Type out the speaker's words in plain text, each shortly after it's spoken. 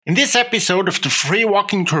In this episode of the Free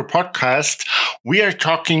Walking Tour podcast, we are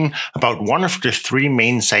talking about one of the three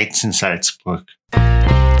main sites in Salzburg.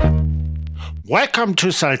 Welcome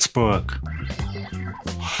to Salzburg.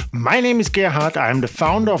 My name is Gerhard. I am the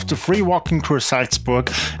founder of the Free Walking Tour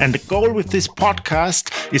Salzburg, and the goal with this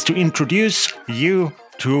podcast is to introduce you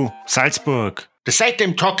to Salzburg. The site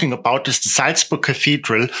I'm talking about is the Salzburg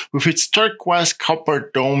Cathedral with its turquoise copper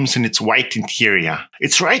domes and its white interior.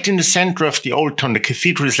 It's right in the center of the old town. The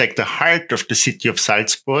cathedral is like the heart of the city of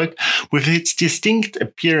Salzburg. With its distinct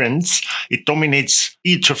appearance, it dominates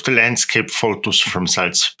each of the landscape photos from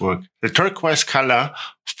Salzburg. The turquoise color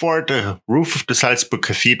for the roof of the Salzburg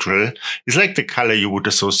Cathedral is like the color you would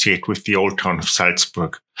associate with the old town of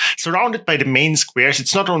Salzburg. Surrounded by the main squares,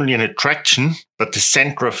 it's not only an attraction, but the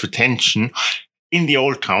center of attention in the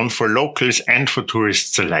old town for locals and for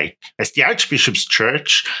tourists alike. As the Archbishop's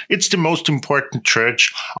Church, it's the most important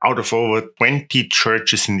church out of over 20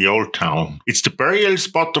 churches in the old town. It's the burial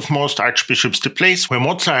spot of most archbishops, the place where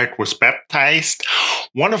Mozart was baptized,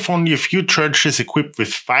 one of only a few churches equipped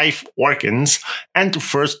with 5 organs, and the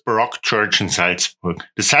first Baroque church in Salzburg.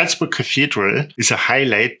 The Salzburg Cathedral is a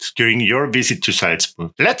highlight during your visit to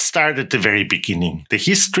Salzburg. Let's start at the very beginning, the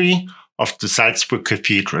history of the Salzburg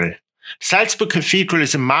Cathedral. Salzburg Cathedral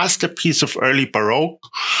is a masterpiece of early Baroque.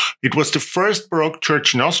 It was the first Baroque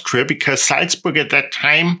church in Austria because Salzburg at that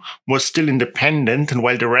time was still independent, and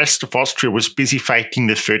while the rest of Austria was busy fighting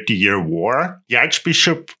the 30-Year War, the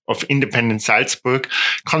Archbishop of independent Salzburg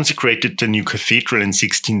consecrated the new cathedral in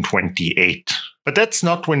 1628. But that's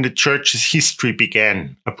not when the church's history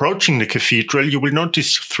began. Approaching the cathedral, you will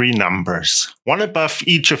notice 3 numbers, one above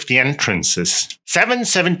each of the entrances.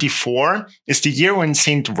 774 is the year when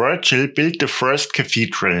Saint Virgil built the first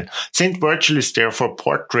cathedral. Saint Virgil is therefore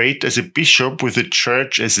portrayed as a bishop with a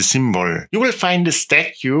church as a symbol. You will find a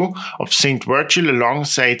statue of Saint Virgil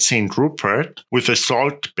alongside Saint Rupert with a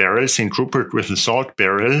salt barrel, Saint Rupert with a salt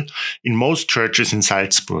barrel, in most churches in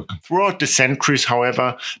Salzburg. Throughout the centuries,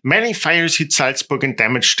 however, many fires hit Salzburg and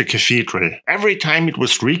damaged the cathedral. Every time it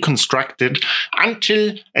was reconstructed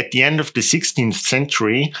until at the end of the 16th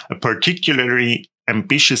century, a particularly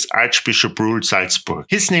ambitious archbishop ruled Salzburg.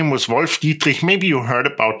 His name was Wolf Dietrich. Maybe you heard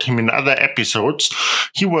about him in other episodes.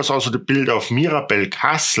 He was also the builder of Mirabell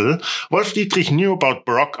Castle. Wolf Dietrich knew about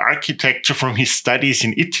Baroque architecture from his studies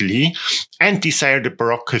in Italy and desired a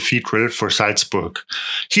Baroque cathedral for Salzburg.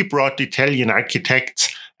 He brought Italian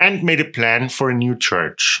architects and made a plan for a new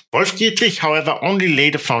church. Wolf Dietrich, however, only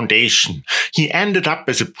laid a foundation. He ended up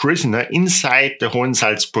as a prisoner inside the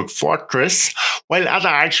Hohensalzburg fortress, while other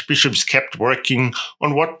archbishops kept working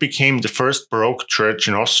on what became the first Baroque church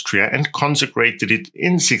in Austria and consecrated it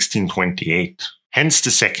in 1628. Hence the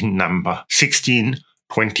second number,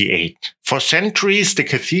 1628. For centuries, the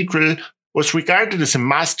cathedral was regarded as a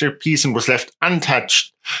masterpiece and was left untouched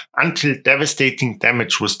until devastating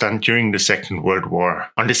damage was done during the Second World War.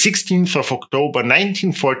 On the 16th of October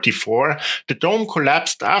 1944, the dome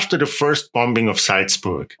collapsed after the first bombing of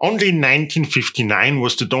Salzburg. Only in 1959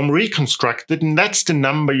 was the dome reconstructed, and that's the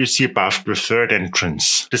number you see above the third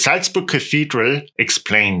entrance. The Salzburg Cathedral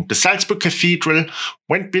explained. The Salzburg Cathedral,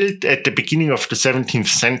 when built at the beginning of the 17th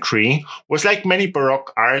century, was like many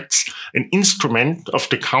Baroque arts, an instrument of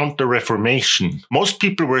the Counter-Reformation. Most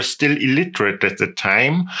people were still illiterate at the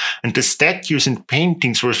time, and the statues and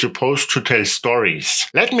paintings were supposed to tell stories.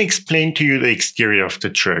 Let me explain to you the exterior of the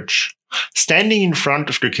church. Standing in front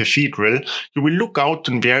of the cathedral, you will look out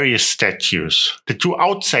on various statues. The 2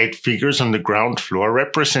 outside figures on the ground floor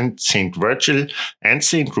represent Saint Virgil and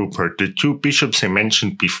Saint Rupert, the 2 bishops I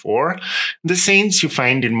mentioned before, the saints you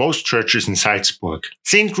find in most churches in Salzburg.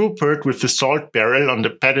 Saint Rupert with the salt barrel on the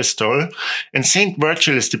pedestal, and Saint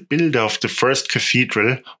Virgil as the builder of the first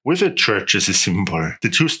cathedral with a church as a symbol. The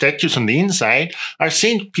 2 statues on the inside are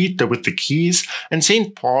Saint Peter with the keys and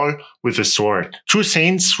Saint Paul with a sword. 2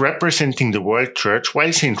 saints representing the World Church,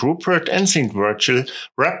 while St. Rupert and St. Virgil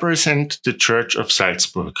represent the Church of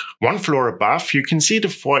Salzburg. 1 floor above, you can see the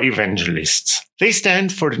 4 evangelists. They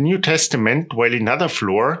stand for the New Testament, while in another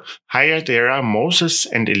floor, higher there are Moses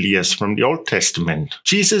and Elias from the Old Testament.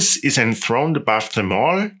 Jesus is enthroned above them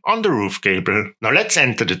all on the roof gable. Now let's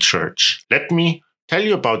enter the church. Let me tell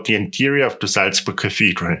you about the interior of the Salzburg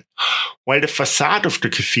Cathedral. While the facade of the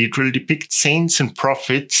cathedral depicts saints and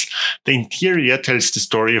prophets, the interior tells the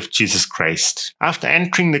story of Jesus Christ. After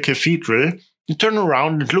entering the cathedral, you turn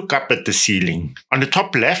around and look up at the ceiling. On the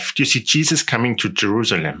top left, you see Jesus coming to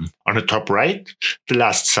Jerusalem. On the top right, the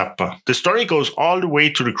Last Supper. The story goes all the way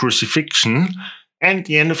to the crucifixion, and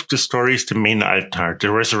the end of the story is the main altar,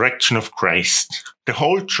 the resurrection of Christ. The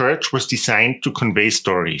whole church was designed to convey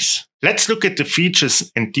stories. Let's look at the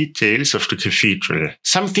features and details of the cathedral.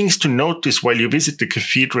 Some things to notice while you visit the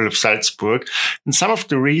Cathedral of Salzburg, and some of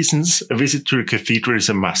the reasons a visit to the cathedral is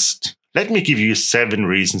a must. Let me give you 7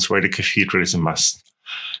 reasons why the cathedral is a must.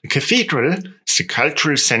 The cathedral is the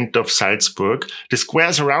cultural center of Salzburg. The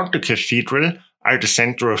squares around the cathedral are the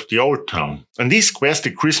center of the old town. On these squares, the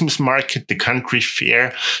Christmas market, the country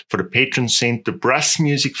fair for the patron saint, the brass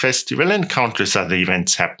music festival, and countless other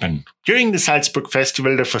events happen. During the Salzburg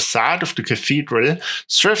festival, the facade of the cathedral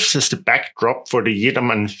serves as the backdrop for the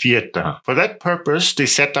Jedermann Theater. For that purpose, they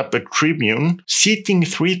set up a tribune seating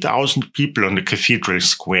 3,000 people on the cathedral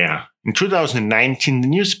square. In 2019, the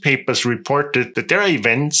newspapers reported that there are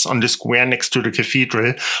events on the square next to the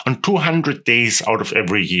cathedral on 200 days out of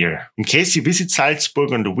every year. In case you visit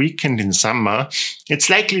Salzburg on the weekend in summer, it's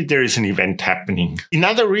likely there is an event happening.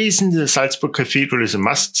 Another reason the Salzburg Cathedral is a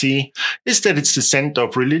must-see is that it's the center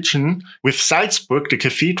of religion. With Salzburg, the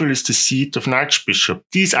cathedral is the seat of an archbishop.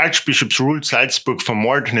 These archbishops ruled Salzburg for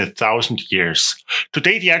more than 1,000 years.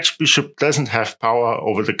 Today, the archbishop doesn't have power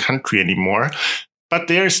over the country anymore, but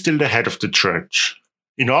they are still the head of the church.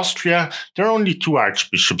 In Austria, there are only 2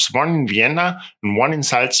 archbishops, one in Vienna and one in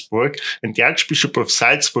Salzburg, and the Archbishop of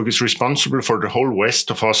Salzburg is responsible for the whole west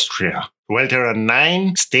of Austria. While there are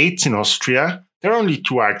 9 states in Austria, there are only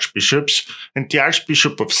 2 archbishops, and the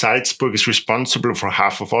Archbishop of Salzburg is responsible for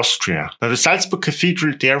half of Austria. Now, the Salzburg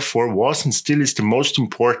Cathedral, therefore, was and still is the most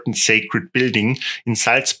important sacred building in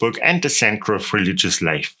Salzburg and the center of religious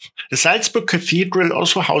life. The Salzburg Cathedral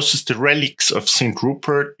also houses the relics of St.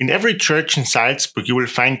 Rupert. In every church in Salzburg, you will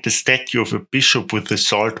find the statue of a bishop with a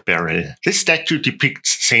salt barrel. This statue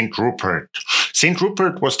depicts St. Rupert. St.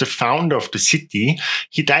 Rupert was the founder of the city.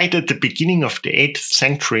 He died at the beginning of the 8th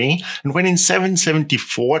century, and when in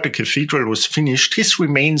 774 the cathedral was finished, his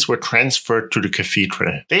remains were transferred to the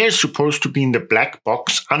cathedral. They are supposed to be in the black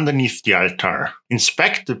box underneath the altar.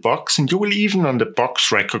 Inspect the box, and you will even on the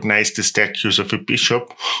box recognize the statues of a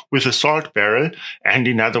bishop with a salt barrel and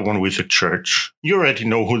another one with a church. You already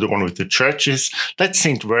know who the one with the church is. That's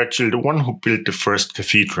St. Virgil, the one who built the first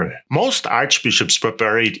cathedral. Most archbishops were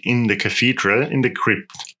buried in the cathedral in the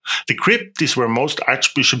crypt. The crypt is where most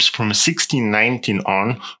archbishops from 1619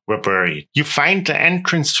 on were buried. You find the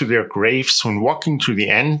entrance to their graves when walking to the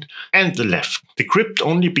end and the left. The crypt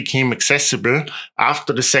only became accessible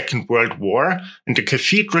after the Second World War and the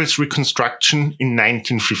cathedral's reconstruction in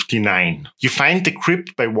 1959. You find the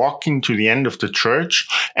crypt by walking to the end of the church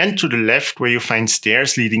and to the left where you find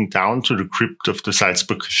stairs leading down to the crypt of the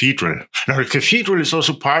Salzburg Cathedral. Now, the cathedral is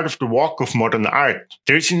also part of the Walk of Modern Art.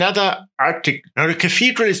 There is another article. Now, the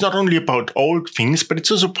cathedral is not only about old things, but it's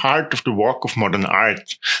also part of the Walk of Modern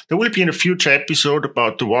Art. There will be in a future episode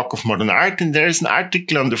about the Walk of Modern Art, and there is an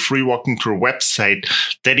article on the Free Walking Tour website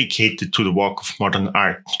dedicated to the Walk of Modern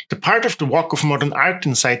Art. The part of the Walk of Modern Art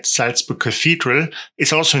inside the Salzburg Cathedral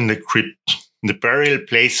is also in the crypt, the burial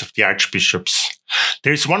place of the archbishops.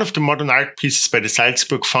 There is one of the modern art pieces by the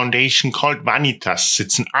Salzburg Foundation called Vanitas.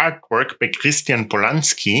 It's an artwork by Christian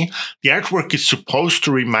Polanski. The artwork is supposed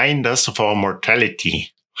to remind us of our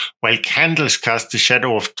mortality. While candles cast the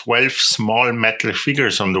shadow of 12 small metal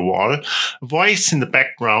figures on the wall, a voice in the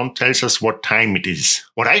background tells us what time it is.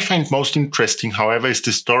 What I find most interesting, however, is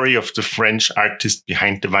the story of the French artist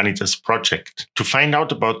behind the Vanitas project. To find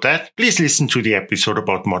out about that, please listen to the episode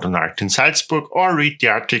about modern art in Salzburg or read the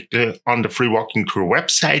article on the Free Walking Tour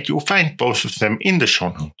website. You'll find both of them in the show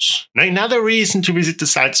notes. Now, another reason to visit the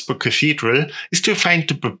Salzburg Cathedral is to find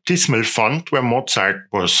the baptismal font where Mozart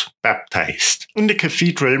was baptized. In the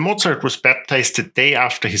cathedral, Mozart was baptized the day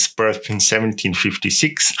after his birth in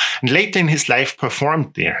 1756 and later in his life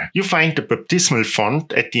performed there. You find the baptismal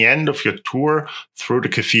font at the end of your tour through the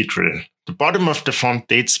cathedral. The bottom of the font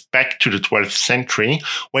dates back to the 12th century,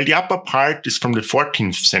 while the upper part is from the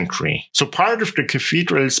 14th century. So part of the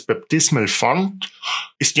cathedral's baptismal font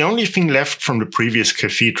is the only thing left from the previous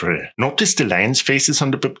cathedral. Notice the lion's faces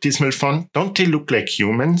on the baptismal font? Don't they look like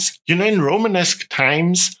humans? You know, in Romanesque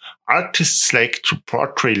times, artists like to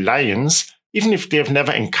portray lions, even if they have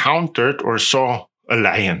never encountered or saw a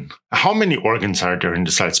lion. How many organs are there in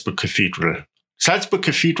the Salzburg Cathedral? Salzburg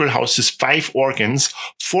Cathedral houses 5 organs,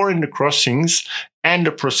 4 in the crossings, and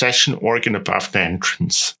a procession organ above the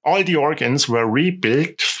entrance. All the organs were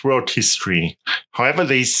rebuilt throughout history. However,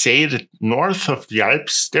 they say that north of the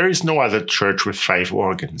Alps, there is no other church with 5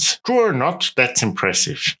 organs. True or not, that's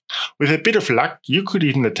impressive. With a bit of luck, you could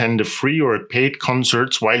even attend a free or a paid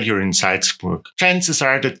concerts while you're in Salzburg. Chances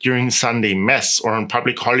are that during Sunday Mass or on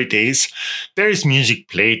public holidays, there is music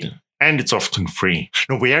played. and it's often free.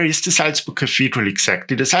 Now, where is the Salzburg Cathedral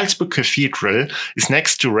exactly? The Salzburg Cathedral is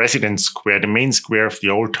next to Residence Square, the main square of the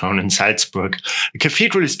old town in Salzburg. The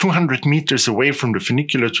cathedral is 200 meters away from the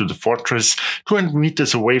funicular to the fortress, 200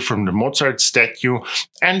 meters away from the Mozart statue,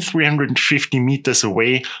 and 350 meters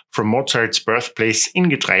away from Mozart's birthplace in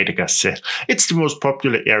Getreidegasse. It's the most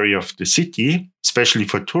popular area of the city, especially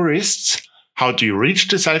for tourists. How do you reach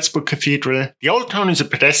the Salzburg Cathedral? The old town is a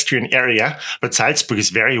pedestrian area, but Salzburg is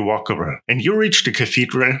very walkable, and you reach the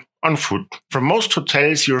cathedral on foot. From most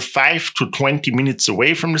hotels, you're 5 to 20 minutes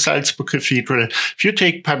away from the Salzburg Cathedral. If you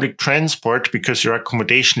take public transport because your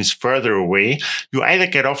accommodation is further away, you either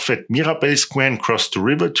get off at Mirabell Square and cross the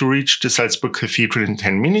river to reach the Salzburg Cathedral in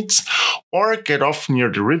 10 minutes, or get off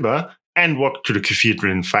near the river and walk to the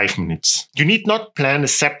cathedral in 5 minutes. You need not plan a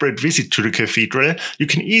separate visit to the cathedral. You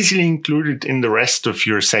can easily include it in the rest of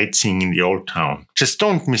your sightseeing in the old town. Just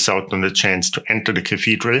don't miss out on the chance to enter the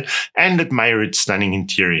cathedral and admire its stunning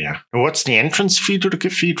interior. And what's the entrance fee to the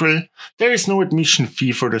cathedral? There is no admission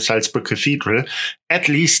fee for the Salzburg Cathedral, at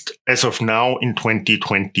least as of now in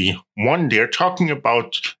 2021. They're talking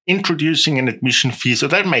about introducing an admission fee, so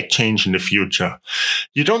that might change in the future.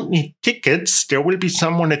 You don't need tickets. There will be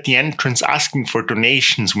someone at the entrance asking for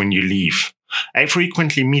donations when you leave. I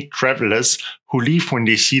frequently meet travelers who leave when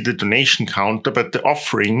they see the donation counter, but the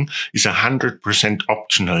offering is 100%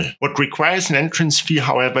 optional. What requires an entrance fee,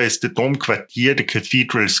 however, is the Domquartier, the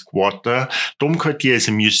cathedral's quarter. Domquartier is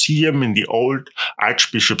a museum in the old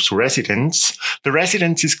archbishop's residence. The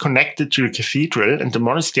residence is connected to the cathedral and the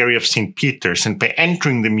monastery of St. Peter's, and by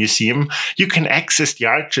entering the museum, you can access the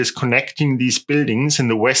arches connecting these buildings in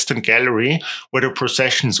the western gallery where the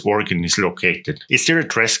procession's organ is located. Is there a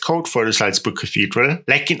dress code for the Salzburg Cathedral?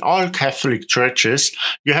 Like in all Catholic churches,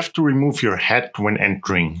 you have to remove your hat when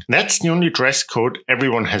entering. That's the only dress code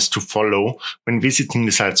everyone has to follow when visiting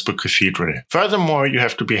the Salzburg Cathedral. Furthermore, you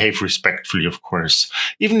have to behave respectfully, of course.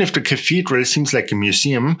 Even if the cathedral seems like a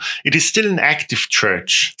museum, it is still an active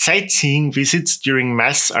church. Sightseeing visits during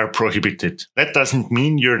Mass are prohibited. That doesn't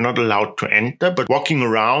mean you're not allowed to enter, but walking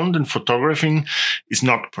around and photographing is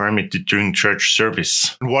not permitted during church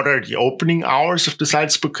service. And what are the opening hours of the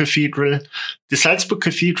Salzburg Cathedral? The Salzburg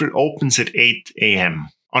Cathedral opens at 8 a.m.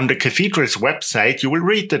 On the cathedral's website, you will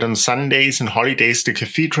read that on Sundays and holidays, the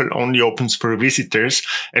cathedral only opens for visitors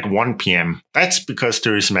at 1 p.m. That's because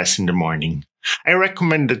there is Mass in the morning. I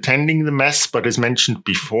recommend attending the Mass, but as mentioned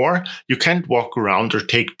before, you can't walk around or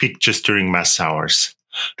take pictures during Mass hours.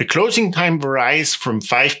 The closing time varies from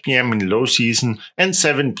 5 p.m. in low season and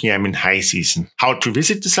 7 p.m. in high season. How to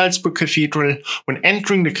visit the Salzburg Cathedral? When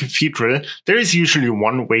entering the cathedral, there is usually a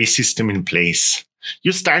one-way system in place.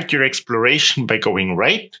 You start your exploration by going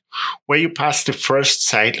right, where you pass the first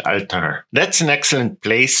side altar. That's an excellent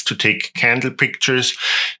place to take candle pictures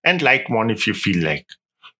and light one if you feel like.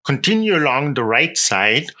 Continue along the right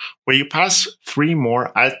side, where you pass 3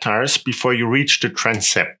 more altars before you reach the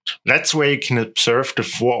transept. That's where you can observe the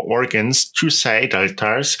 4 organs, 2 side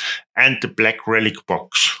altars, and the black relic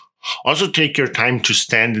box. Also take your time to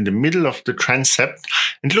stand in the middle of the transept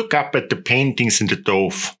and look up at the paintings in the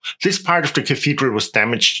dove. This part of the cathedral was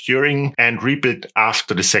damaged during and rebuilt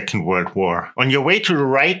after the Second World War. On your way to the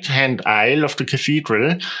right-hand aisle of the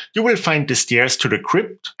cathedral, you will find the stairs to the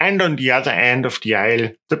crypt, and on the other end of the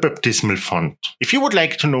aisle, the baptismal font. If you would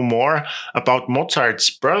like to know more about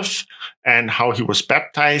Mozart's birth and how he was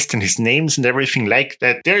baptized and his names and everything like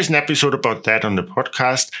that, there is an episode about that on the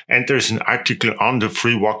podcast, and there's an article on the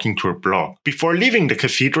free Walking Tour blog. Before leaving the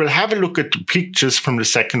cathedral, have a look at the pictures from the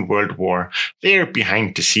Second World War. They're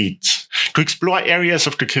behind the seats. To explore areas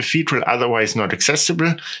of the cathedral otherwise not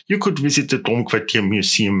accessible, you could visit the Domquartier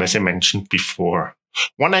Museum, as I mentioned before.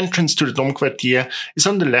 One entrance to the Domquartier is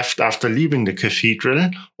on the left after leaving the cathedral,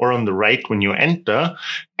 or on the right when you enter,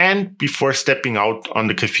 and before stepping out on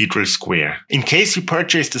the cathedral square. In case you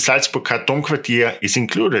purchase the Salzburg card, Domquartier is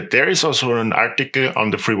included. There is also an article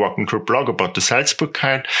on the Free Walking Tour blog about the Salzburg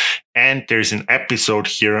card, and there is an episode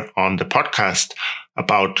here on the podcast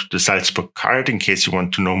about the Salzburg card in case you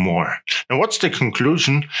want to know more. Now, what's the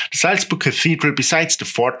conclusion? The Salzburg Cathedral, besides the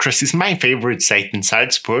fortress, is my favorite site in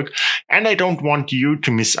Salzburg, and I don't want you to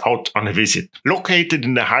miss out on a visit. Located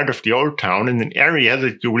in the heart of the old town, in an area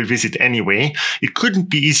that you will visit anyway, it couldn't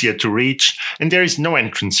be easier to reach, and there is no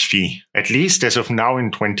entrance fee, at least as of now in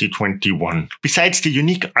 2021. Besides the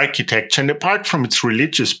unique architecture, and apart from its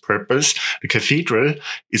religious purpose, the cathedral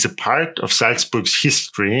is a part of Salzburg's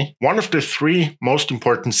history, one of the 3 most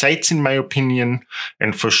important sites in my opinion,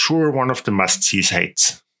 and for sure one of the must-see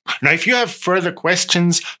sites. Now, if you have further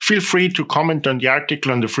questions, feel free to comment on the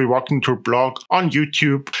article on the Free Walking Tour blog, on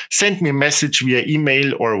YouTube, send me a message via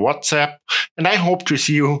email or WhatsApp, and I hope to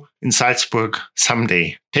see you in Salzburg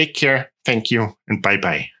someday. Take care, thank you, and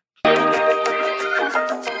bye-bye.